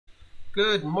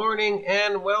Good morning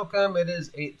and welcome. It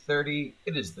is 8:30.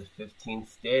 It is the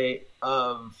 15th day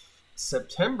of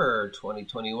September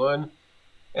 2021,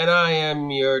 and I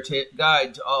am your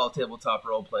guide to all tabletop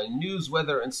role-playing news,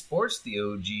 weather, and sports, the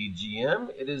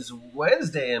OGGM. It is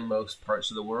Wednesday in most parts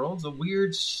of the world. A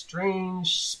weird,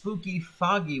 strange, spooky,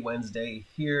 foggy Wednesday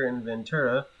here in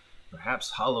Ventura.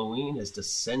 Perhaps Halloween has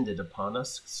descended upon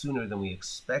us sooner than we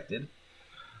expected.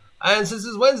 And since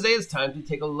it's Wednesday, it's time to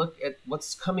take a look at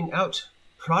what's coming out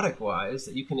product-wise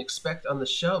that you can expect on the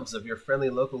shelves of your friendly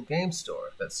local game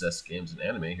store. That's NSfw Games and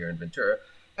Anime here in Ventura.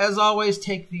 As always,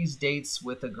 take these dates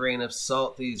with a grain of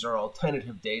salt. These are all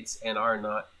tentative dates and are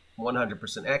not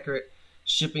 100% accurate.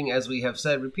 Shipping, as we have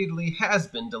said repeatedly, has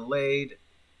been delayed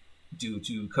due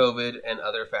to COVID and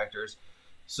other factors.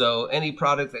 So any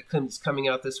product that comes coming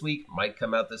out this week might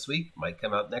come out this week, might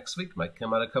come out next week, might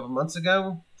come out a couple months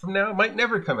ago from now, might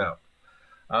never come out.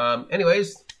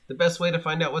 Anyways, the best way to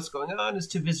find out what's going on is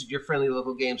to visit your friendly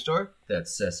local game store,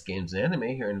 that's NSfw Games and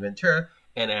Anime here in Ventura,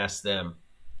 and ask them.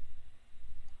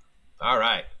 All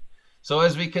right. So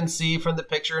as we can see from the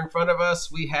picture in front of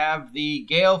us, we have the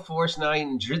Gale Force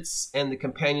 9 Dritz and the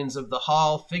Companions of the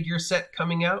Hall figure set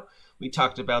coming out. We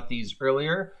talked about these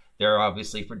earlier. They're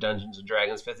obviously for Dungeons &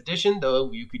 Dragons 5th edition,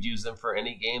 though you could use them for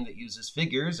any game that uses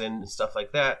figures and stuff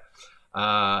like that.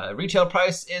 Retail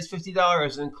price is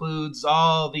 $50. It includes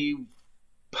all the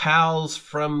pals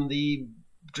from the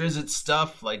Drizzt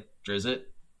stuff, like Drizzt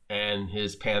and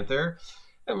his Panther,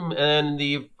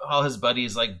 and all his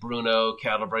buddies like Bruno,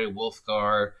 Calibre,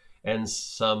 Wolfgar, and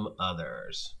some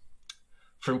others.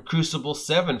 From Crucible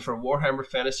 7 for Warhammer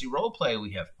Fantasy Roleplay,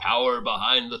 we have Power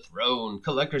Behind the Throne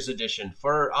Collector's Edition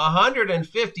for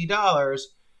 $150.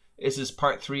 This is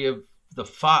part 3 of the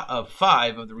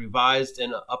 5 of the revised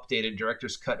and updated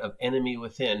director's cut of Enemy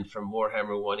Within from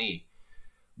Warhammer 1E.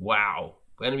 Wow.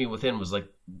 Enemy Within was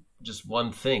like just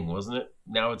one thing, wasn't it?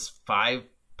 Now it's 5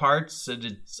 parts and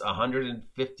it's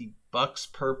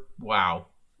 $150 per. Wow.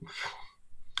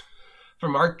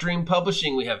 From Arc Dream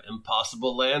Publishing, we have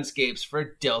Impossible Landscapes for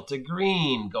Delta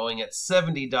Green, going at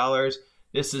 $70.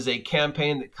 This is a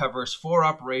campaign that covers 4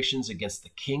 operations against the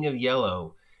King of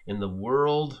Yellow in the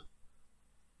world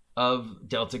of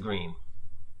Delta Green.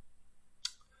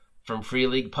 From Free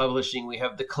League Publishing, we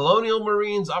have the Colonial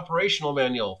Marines Operational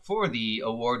Manual for the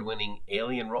award-winning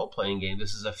Alien role-playing game.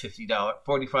 This is a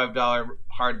 $45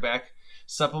 hardback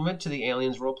supplement to the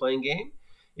Aliens role-playing game.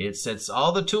 It sets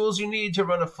all the tools you need to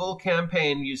run a full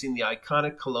campaign using the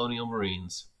iconic Colonial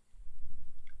Marines.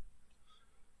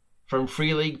 From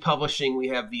Free League Publishing, we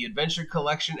have the Adventure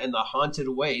Collection and the Haunted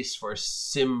Waste for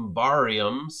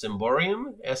Symbarium,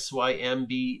 S-Y-M-B-A-R-O-U-M,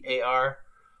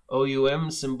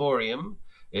 Symbarium.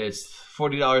 It's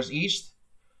 $40 each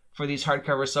for these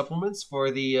hardcover supplements for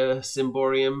the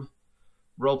Symbarium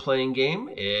role-playing game.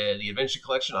 The Adventure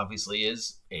Collection obviously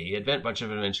is a bunch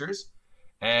of adventures.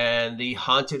 And the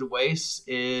Haunted Waste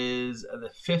is the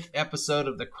 5th episode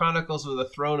of the Chronicles of the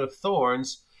Throne of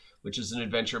Thorns, which is an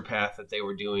adventure path that they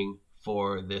were doing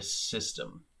for this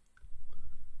system.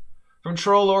 From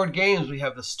Troll Lord Games, we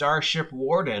have the Starship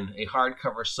Warden, a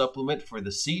hardcover supplement for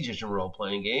the Siege Engine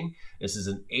role-playing game. This is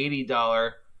an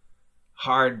 $80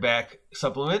 hardback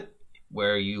supplement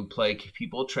where you play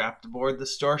people trapped aboard the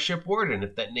Starship Warden.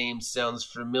 If that name sounds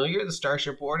familiar, the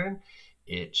Starship Warden,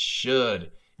 it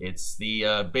should. It's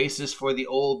the basis for the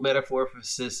old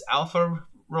Metamorphosis Alpha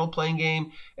role-playing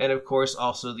game, and of course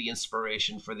also the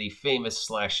inspiration for the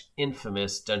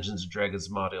famous/infamous Dungeons & Dragons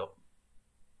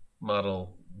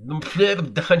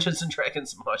Dungeons &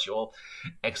 Dragons module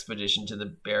Expedition to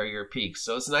the Barrier Peaks.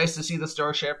 So it's nice to see the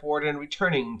Starship Warden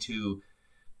returning to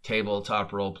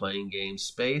tabletop role-playing game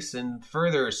space and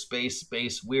further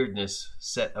space-based weirdness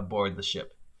set aboard the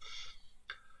ship.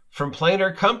 From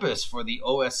Planar Compass for the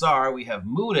OSR, we have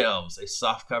Moon Elves, a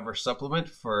softcover supplement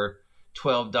for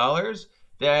 $12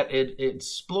 that it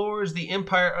explores the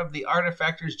empire of the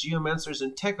artifactors, geomancers,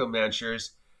 and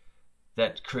techomancers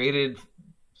that created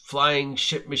flying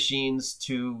ship machines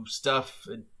to stuff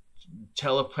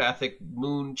telepathic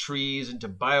moon trees into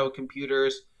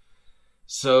biocomputers.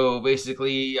 So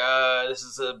basically, this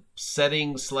is a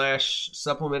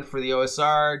setting/supplement for the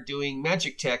OSR doing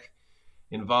magic tech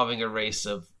involving a race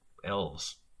of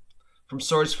elves. From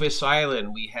Swordsmith's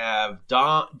Island, we have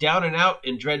Down and Out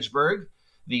in Dredgeburg,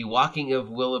 The Walking of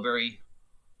Willowberry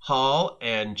Hall,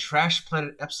 and Trash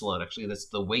Planet Epsilon. Actually, that's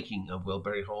The Waking of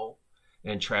Willowberry Hall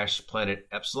and Trash Planet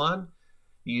Epsilon.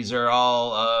 These are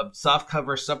all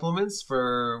softcover supplements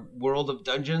for World of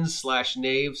Dungeons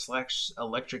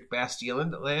 /Knave/Electric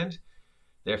Bastion Land.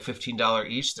 They're $15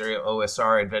 each. They're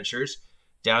OSR adventures.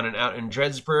 Down and out in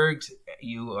Dredsburg,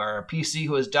 you are a PC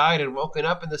who has died and woken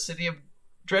up in the city of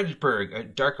Dredsburg, a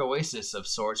dark oasis of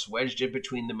sorts wedged in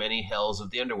between the many hells of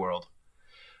the underworld.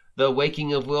 The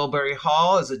Waking of Wilbury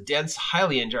Hall is a dense,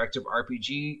 highly interactive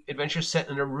RPG adventure set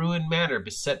in a ruined manor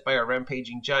beset by a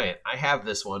rampaging giant. I have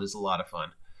this one. It's a lot of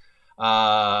fun.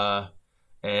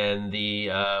 And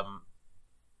the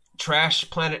Trash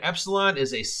Planet Epsilon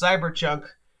is a cyberjunk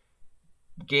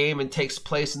game and takes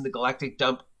place in the galactic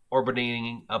dump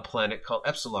orbiting a planet called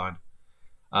Epsilon.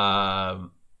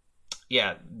 Cyberjunk.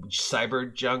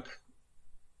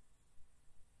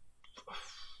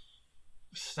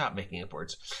 Stop making up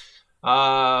words.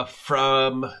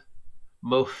 From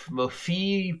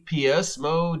Mofidius.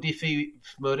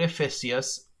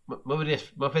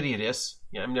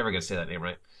 Yeah, I'm never going to say that name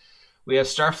right. We have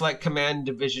Starfleet Command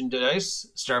Division dice,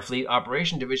 Starfleet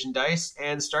Operation Division dice,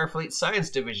 and Starfleet Science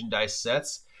Division dice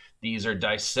sets. These are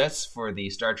dice sets for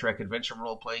the Star Trek Adventure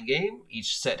role-playing game.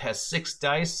 Each set has 6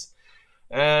 dice,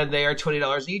 and they are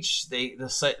 $20 each. The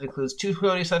set includes 2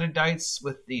 20-sided dice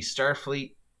with the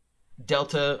Starfleet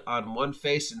Delta on one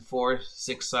face and 4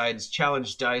 6-sides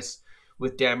challenge dice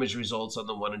with damage results on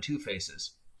the 1 and 2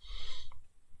 faces.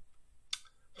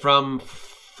 From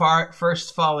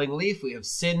First Falling Leaf, we have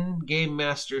Sin Game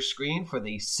Master screen for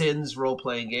the Sins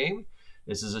role-playing game.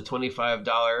 This is a $25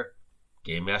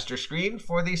 Game Master screen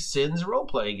for the Sins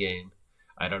role-playing game.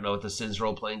 I don't know what the Sins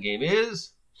role-playing game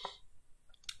is,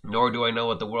 nor do I know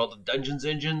what the World of Dungeons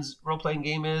Engines role-playing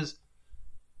game is,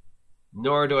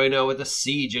 nor do I know what the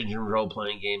Siege Engine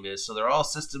role-playing game is. So they're all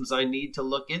systems I need to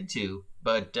look into.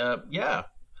 But yeah,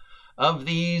 of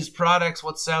these products,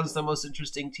 what sounds the most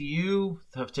interesting to you?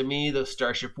 To me, the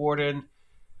Starship Warden.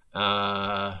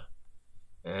 And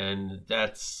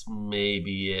that's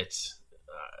maybe it.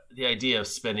 The idea of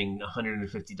spending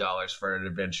 $150 for an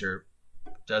adventure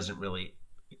doesn't really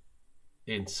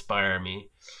inspire me.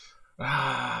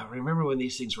 Remember when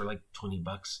these things were like $20?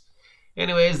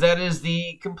 Anyways, that is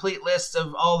the complete list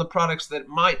of all the products that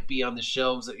might be on the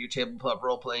shelves at your tabletop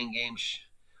role-playing game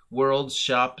world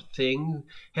shop thing.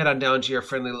 Head on down to your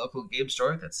friendly local game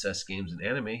store, that's Cess Games and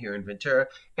Anime here in Ventura,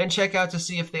 and check out to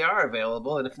see if they are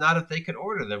available, and if not, if they can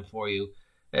order them for you.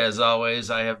 As always,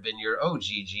 I have been your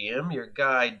OGGM, your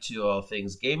guide to all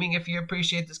things gaming. If you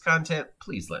appreciate this content,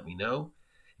 please let me know.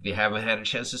 If you haven't had a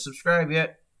chance to subscribe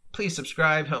yet, please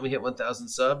subscribe. Help me hit 1,000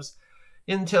 subs.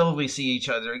 Until we see each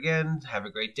other again, have a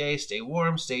great day. Stay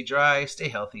warm, stay dry, stay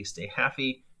healthy, stay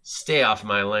happy, stay off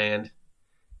my land.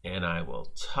 And I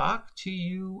will talk to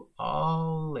you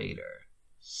all later.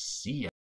 See ya.